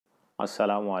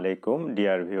আসসালামু আলাইকুম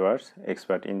dear viewers,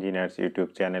 expert engineers YouTube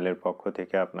চ্যানেলের পক্ষ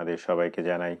থেকে আপনাদের সবাইকে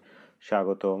জানাই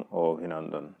স্বাগতম ও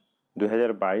অভিনন্দন।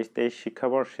 2022-23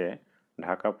 শিক্ষাবর্ষে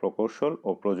ঢাকা প্রকৌশল ও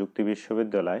প্রযুক্তি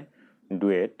বিশ্ববিদ্যালয়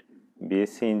ডুয়েট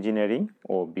বিএসসি ইঞ্জিনিয়ারিং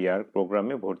ও বিআর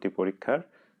প্রোগ্রামে ভর্তি পরীক্ষার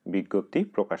বিজ্ঞপ্তি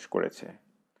প্রকাশ করেছে।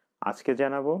 আজকে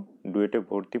জানাবো ডুয়েটে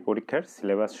ভর্তি পরীক্ষার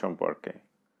সিলেবাস সম্পর্কে।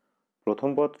 প্রথম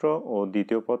পত্র ও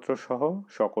দ্বিতীয় পত্র সহ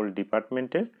সকল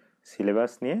ডিপার্টমেন্টের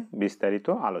সিলেবাস নিয়ে বিস্তারিত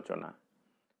আলোচনা।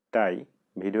 তাই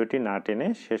ভিডিওটি না টেনে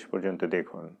শেষ পর্যন্ত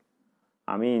দেখুন।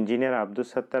 আমি ইঞ্জিনিয়ার আব্দুস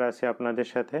সাত্তার আছি আপনাদের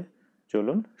সাথে।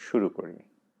 চলুন শুরু করি।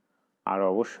 আর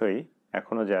অবশ্যই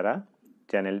এখনও যারা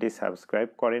চ্যানেলটি সাবস্ক্রাইব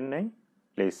করেন নাই,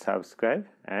 প্লিজ সাবস্ক্রাইব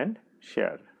অ্যান্ড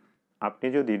শেয়ার। আপনি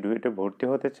যদি ডুয়েটে ভর্তি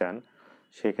হতে চান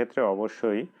সেক্ষেত্রে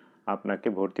অবশ্যই আপনাকে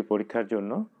ভর্তি পরীক্ষার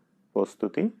জন্য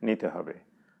প্রস্তুতি নিতে হবে।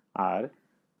 আর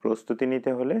প্রস্তুতি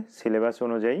নিতে হলে সিলেবাস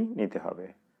অনুযায়ী নিতে হবে।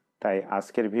 তাই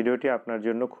আজকের ভিডিওটি আপনার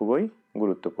জন্য খুবই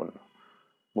গুরুত্বপূর্ণ।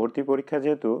 ভর্তি পরীক্ষা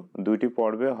যেহেতু দুইটি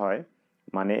পর্বে হয়,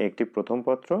 মানে একটি প্রথম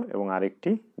পত্র এবং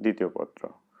আরেকটি দ্বিতীয় পত্র।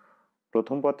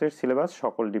 প্রথম পত্রের সিলেবাস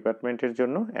সকল ডিপার্টমেন্টের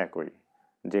জন্য একই,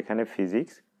 যেখানে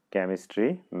ফিজিক্স, কেমিস্ট্রি,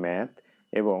 ম্যাথ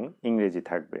এবং ইংরেজি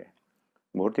থাকবে।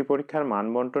 ভর্তি পরীক্ষার মান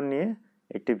বণ্টন নিয়ে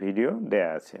একটি ভিডিও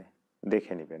দেয়া আছে,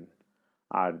 দেখে নেবেন।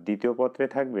 আর দ্বিতীয় পত্রে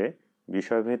থাকবে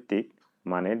বিষয়ভিত্তিক,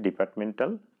 মানে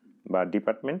ডিপার্টমেন্টাল বা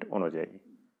ডিপার্টমেন্ট অনুযায়ী,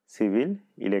 সিভিল,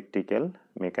 ইলেকট্রিক্যাল,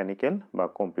 মেকানিক্যাল বা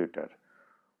কম্পিউটার।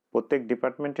 প্রত্যেক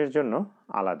ডিপার্টমেন্টের জন্য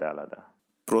আলাদা আলাদা।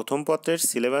 প্রথম পত্রের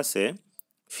সিলেবাসে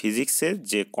ফিজিক্সের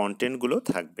যে কন্টেন্টগুলো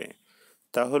থাকবে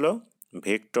তা হলো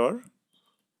vector,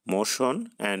 motion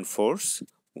and force,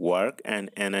 work and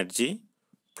energy,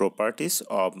 properties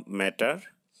of matter,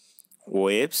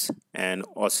 waves and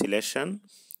oscillation,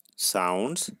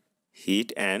 sounds, hit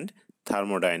and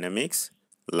thermodynamics,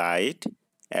 light,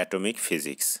 atomic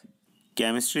physics.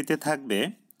 কেমিস্ট্রিতে থাকবে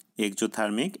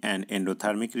exothermic and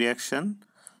endothermic reaction,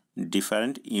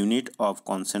 different unit of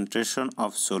concentration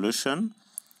of solution,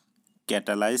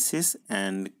 catalysis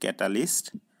and catalyst,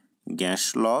 gas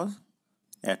law,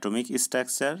 atomic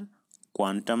structure,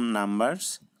 quantum numbers,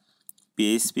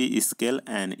 PHP scale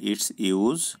and its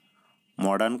use,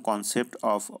 modern concept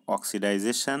of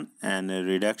oxidization and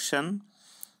reduction,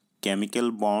 chemical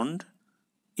bond,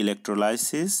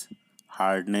 electrolysis,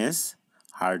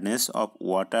 hardness of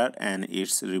water and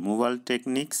its removal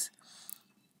techniques,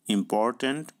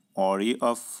 important ore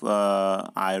of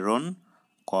iron,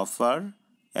 copper,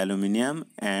 aluminum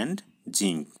and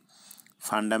zinc,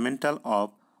 fundamental of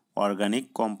organic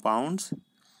compounds,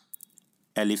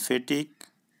 aliphatic,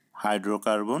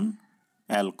 hydrocarbon,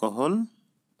 alcohol.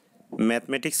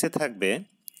 ম্যাথমেটিক্সে থাকবে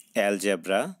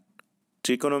algebra,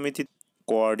 ট্রিকোনোমিতি,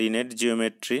 coordinate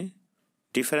geometry.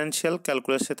 Differential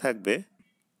ক্যালকুলাসে থাকবে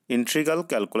integral,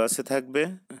 ক্যালকুলাসে থাকবে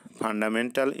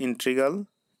fundamental integral,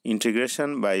 integration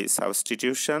by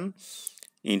substitution,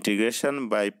 integration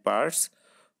by parts,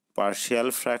 partial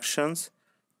fractions,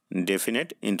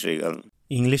 definite integral.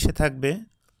 ইংলিশে থাকবে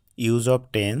use of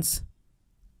tense,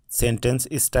 sentence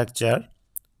structure,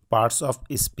 parts of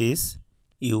speech,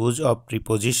 use of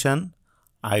preposition,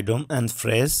 idiom and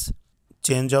phrase,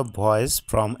 change of voice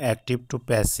from active to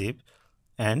passive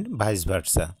and vice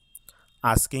versa,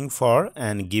 asking for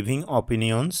and giving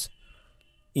opinions,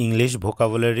 English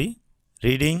vocabulary,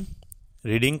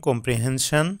 reading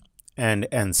comprehension and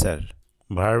answer,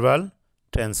 verbal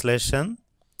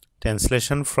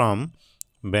translation from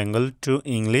Bengal to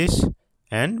English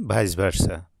and vice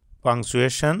versa,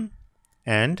 punctuation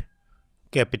and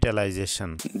capitalization.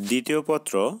 দ্বিতীয়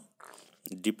পত্র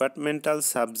departmental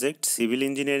subject civil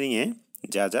ইঞ্জিনিয়ারিংয়ে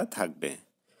যা যা থাকবে: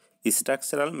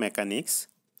 structural mechanics,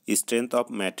 strength of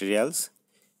materials,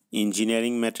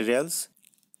 engineering materials,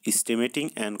 estimating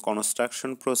and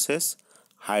construction process,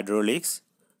 hydraulics,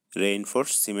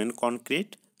 reinforced cement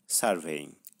concrete,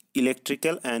 surveying.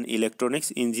 Electrical and electronics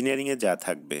ইঞ্জিনিয়ারিংয়ে যা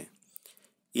থাকবে: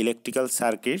 electrical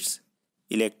circuits,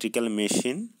 electrical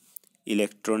machine,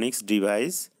 electronics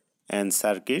device and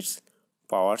circuits,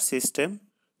 power system,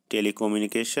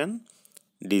 telecommunication,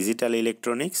 digital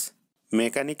electronics.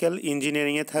 Mechanical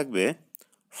ইঞ্জিনিয়ারিংয়ে থাকবে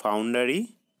ফাউন্ডারি,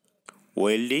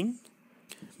 welding,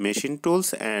 machine tools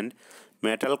and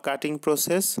metal cutting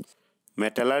process,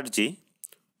 metallurgy,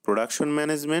 production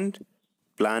management,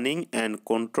 planning and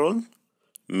control,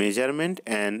 measurement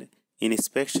and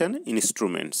inspection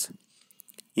instruments.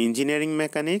 Engineering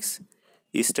mechanics,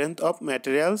 strength of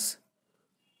materials,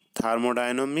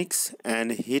 thermodynamics and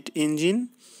heat engine,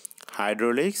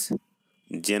 hydraulics,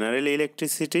 general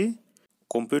electricity.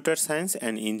 Computer science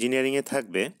and engineering এ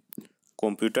থাকবে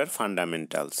computer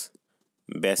fundamentals,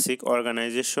 basic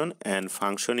organization and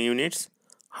function units,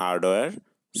 hardware,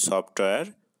 software,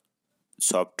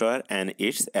 software and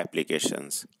its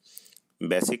applications.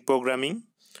 Basic programming,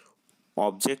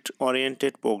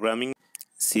 object-oriented programming,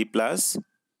 C++,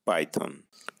 Python.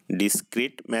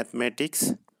 Discrete mathematics,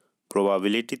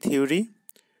 probability theory,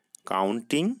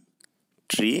 counting,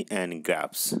 tree and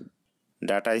graphs.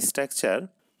 Data structure,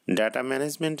 data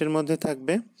ম্যানেজমেন্টের মধ্যে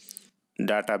থাকবে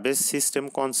database system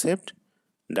concept,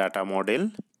 data model,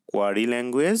 query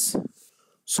language.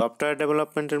 Software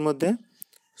ডেভেলপমেন্টের মধ্যে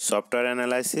software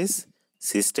analysis,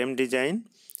 system design,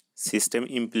 system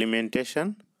implementation.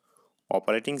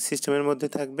 Operating সিস্টেমের মধ্যে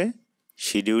থাকবে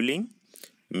scheduling,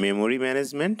 memory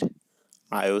management,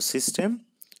 IO system,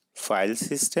 file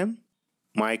system.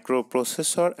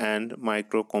 Microprocessor and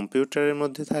micro কম্পিউটারের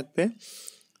মধ্যে থাকবে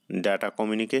data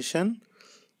communication,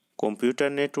 computer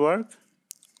network,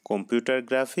 computer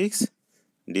graphics,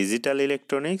 digital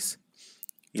electronics,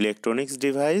 electronics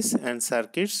device and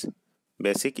circuits,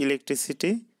 basic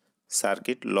electricity,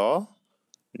 circuit law,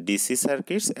 DC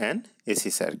circuits and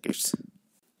AC circuits.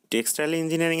 Textile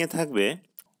ইঞ্জিনিয়ারিংয়ে থাকবে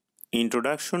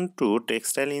introduction to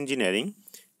textile engineering,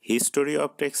 history of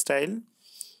textile,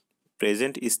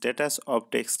 present status of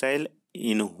textile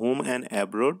in home and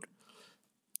abroad,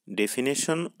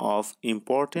 definition of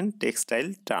important textile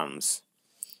terms,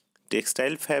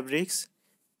 textile fabrics,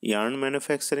 yarn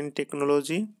manufacturing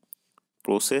technology,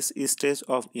 process stage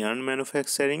of yarn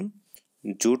manufacturing,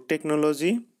 jute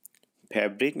technology,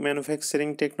 fabric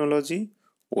manufacturing technology,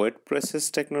 wet process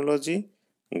technology,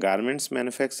 garments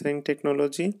manufacturing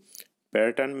technology,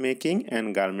 pattern making and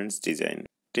garments design.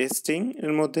 Testing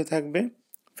এর মধ্যে থাকবে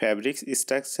fabrics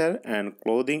structure and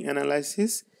clothing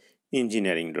analysis,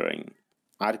 engineering drawing.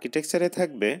 আর্কিটেকচারে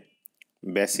থাকবে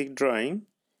basic drawing,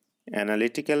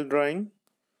 analytical drawing,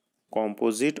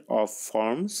 composite of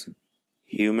forms,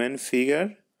 human figure,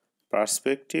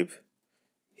 perspective,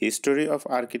 history of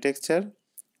architecture,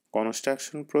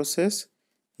 construction process,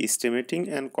 estimating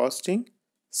and costing,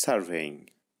 surveying.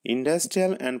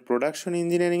 Industrial and production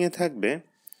ইঞ্জিনিয়ারিংয়ে থাকবে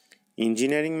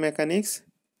engineering mechanics,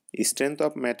 strength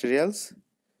of materials,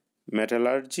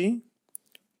 metallurgy,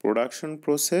 production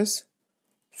process,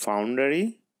 foundry,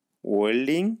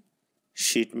 welding,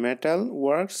 sheet metal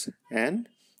works and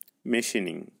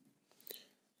machining.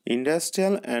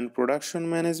 Industrial and production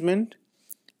management,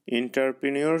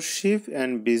 entrepreneurship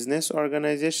and business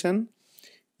organization,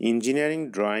 engineering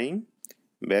drawing,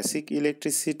 basic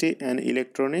electricity and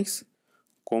electronics,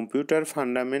 computer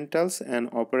fundamentals and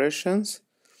operations,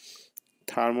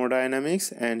 thermodynamics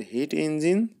and heat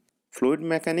engine, fluid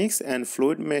mechanics and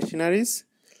fluid machineries,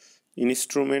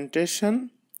 instrumentation,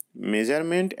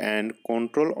 measurement and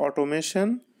control automation,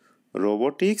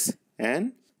 robotics and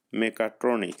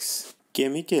mechatronics.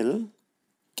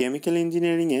 Chemical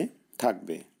engineering এ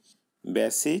থাকবে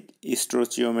basic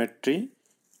stoichiometry,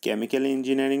 chemical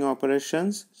engineering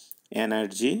operations,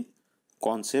 energy,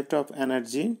 concept of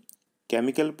energy,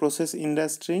 chemical process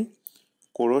industry,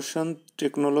 corrosion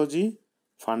technology,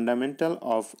 fundamental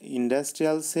of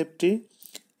industrial safety,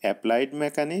 applied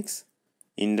mechanics,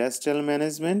 industrial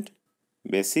management,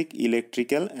 basic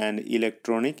electrical and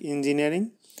electronic engineering,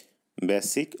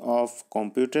 basic of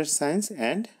computer science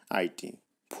and IT.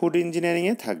 Food engineering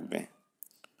এ থাকবে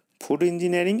food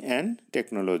engineering and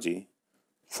technology,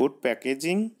 food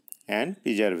packaging and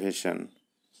preservation,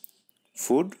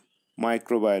 food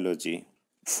microbiology,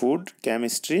 food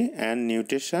chemistry and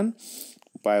nutrition,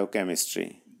 biochemistry,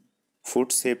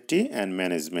 food safety and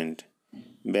management,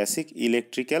 basic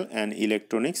electrical and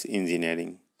electronics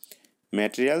engineering,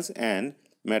 materials and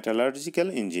metallurgical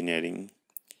engineering,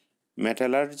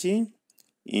 metallurgy,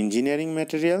 engineering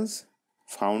materials,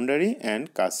 foundry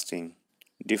and casting,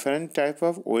 different type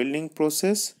of welding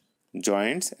process,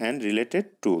 joints and related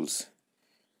tools,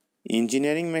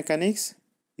 engineering mechanics,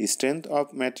 strength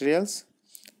of materials,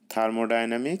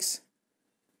 thermodynamics,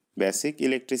 basic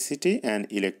electricity and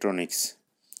electronics,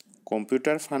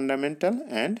 computer fundamental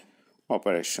and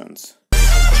operations.